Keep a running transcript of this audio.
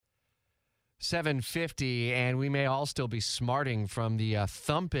7:50, and we may all still be smarting from the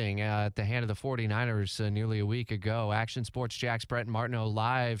thumping at the hand of the 49ers nearly a week ago. Action Sports Jax, Brent and Martineau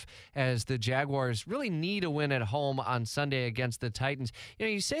live as the Jaguars really need a win at home on Sunday against the Titans. You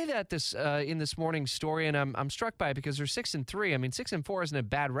know, you say that this in this morning's story, and I'm struck by it because they're 6-3. I mean, 6-4 isn't a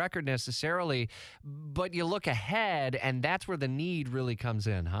bad record necessarily, but you look ahead, and that's where the need really comes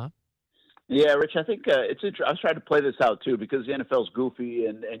in, huh? Yeah, Rich, I think it's interesting. I was trying to play this out too because the NFL's goofy,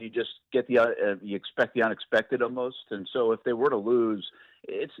 and you just get you expect the unexpected almost. And so if they were to lose,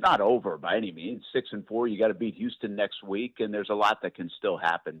 it's not over by any means. 6-4, you got to beat Houston next week, and there's a lot that can still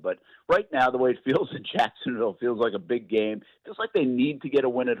happen. But right now, the way it feels in Jacksonville feels like a big game. Feels like they need to get a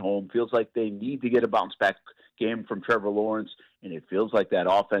win at home. Feels like they need to get a bounce back game from Trevor Lawrence, and it feels like that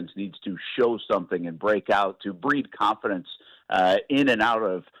offense needs to show something and break out to breed confidence in and out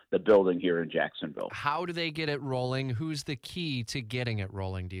of the building here in Jacksonville. How do they get it rolling? Who's the key to getting it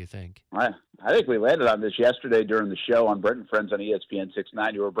rolling, do you think? I think we landed on this yesterday during the show on Brent Friends on ESPN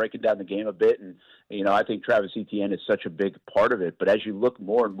 690. We were breaking down the game a bit, and I think Travis Etienne is such a big part of it. But as you look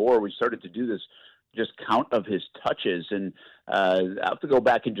more and more, we started to do this just count of his touches, and I have to go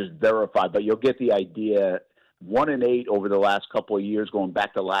back and just verify, but you'll get the idea. 1-8 over the last couple of years, going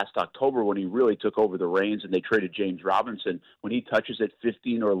back to last October when he really took over the reins and they traded James Robinson, when he touches it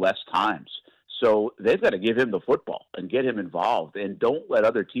 15 or less times. So they've got to give him the football and get him involved and don't let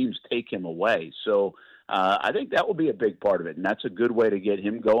other teams take him away. So I think that will be a big part of it, and that's a good way to get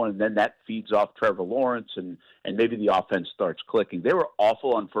him going, and then that feeds off Trevor Lawrence, and maybe the offense starts clicking. They were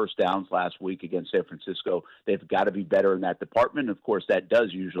awful on first downs last week against San Francisco. They've got to be better in that department. Of course, that does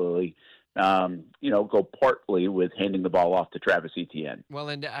usually go partly with handing the ball off to Travis Etienne. Well,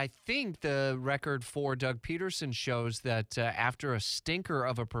 and I think the record for Doug Peterson shows that after a stinker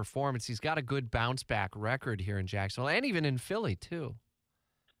of a performance, he's got a good bounce-back record here in Jacksonville and even in Philly, too.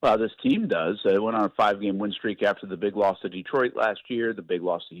 Well, this team does. They went on a 5-game win streak after the big loss to Detroit last year, the big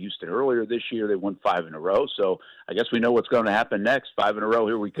loss to Houston earlier this year. They won 5 in a row. So I guess we know what's going to happen next. 5 in a row,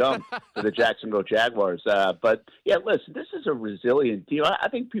 here we come for the Jacksonville Jaguars. But, yeah, listen, this is a resilient team. I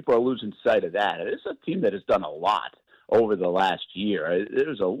think people are losing sight of that. It's a team that has done a lot over the last year. There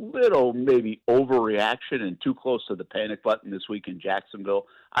was a little maybe overreaction and too close to the panic button this week in Jacksonville.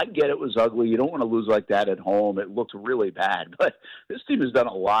 I get it was ugly. You don't want to lose like that at home. It looked really bad. But this team has done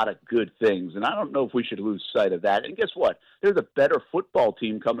a lot of good things, and I don't know if we should lose sight of that. And guess what? They're the better football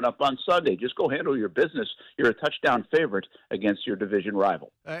team coming up on Sunday. Just go handle your business. You're a touchdown favorite against your division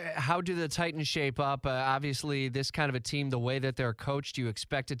rival. How do the Titans shape up? Obviously, this kind of a team, the way that they're coached, you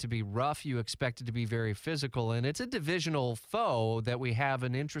expect it to be rough. You expect it to be very physical. And it's a divisional foe that we have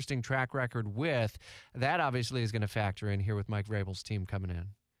an interesting track record with. That obviously is going to factor in here with Mike Vrabel's team coming in.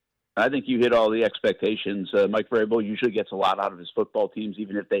 I think you hit all the expectations. Mike Vrabel usually gets a lot out of his football teams,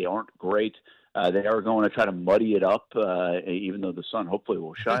 even if they aren't great. They are going to try to muddy it up, even though the sun hopefully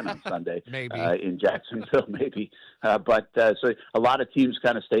will shine on Sunday in Jacksonville, maybe. So a lot of teams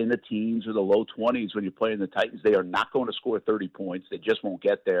kind of stay in the teens or the low 20s when you're playing the Titans. They are not going to score 30 points. They just won't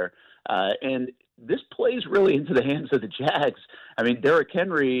get there. And this plays really into the hands of the Jags. I mean, Derrick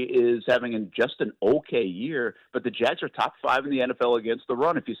Henry is having just an okay year, but the Jags are top 5 in the NFL against the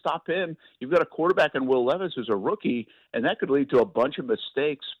run. If you stop him, you've got a quarterback in Will Levis who's a rookie, and that could lead to a bunch of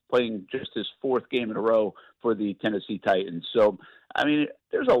mistakes playing just his 4th game in a row for the Tennessee Titans. So, I mean,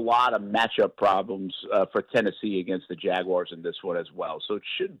 there's a lot of matchup problems for Tennessee against the Jaguars in this one as well. So it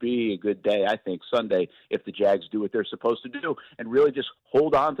should be a good day, I think, Sunday, if the Jags do what they're supposed to do and really just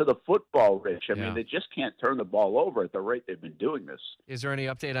hold on to the football, Rich. I mean, they just can't turn the ball over at the rate they've been doing this. Is there any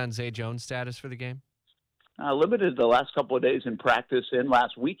update on Zay Jones' status for the game? Limited the last couple of days in practice, and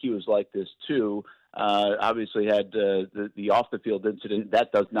last week he was like this too. Obviously had the off-the-field incident.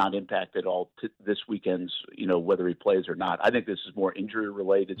 That does not impact at all this weekend's, whether he plays or not. I think this is more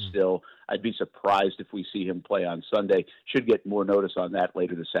injury-related still. I'd be surprised if we see him play on Sunday. Should get more notice on that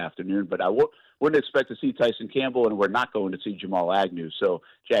later this afternoon. But I wouldn't expect to see Tyson Campbell, and we're not going to see Jamal Agnew. So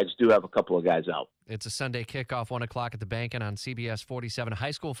Jags do have a couple of guys out. It's a Sunday kickoff, 1 o'clock at the Bank and on CBS 47.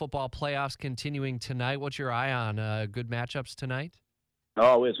 High school football playoffs continuing tonight. What's your eye on? Good matchups tonight?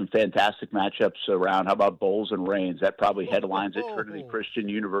 Oh, we have some fantastic matchups around. How about Bowls and Rains? That probably headlines at Trinity Christian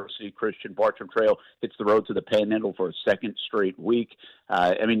University. Christian Bartram Trail hits the road to the Panhandle for a 2nd straight week.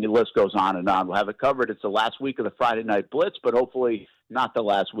 I mean, the list goes on and on. We'll have it covered. It's the last week of the Friday Night Blitz, but hopefully not the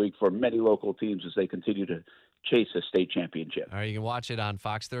last week for many local teams as they continue to chase a state championship. All right, you can watch it on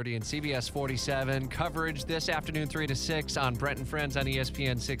Fox 30 and CBS 47. Coverage this afternoon, 3 to 6 on Brent and Friends on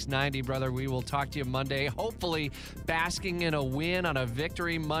ESPN 690. Brother, we will talk to you Monday, hopefully basking in a win on a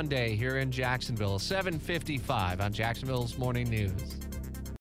victory Monday here in Jacksonville. 7:55 on Jacksonville's Morning News.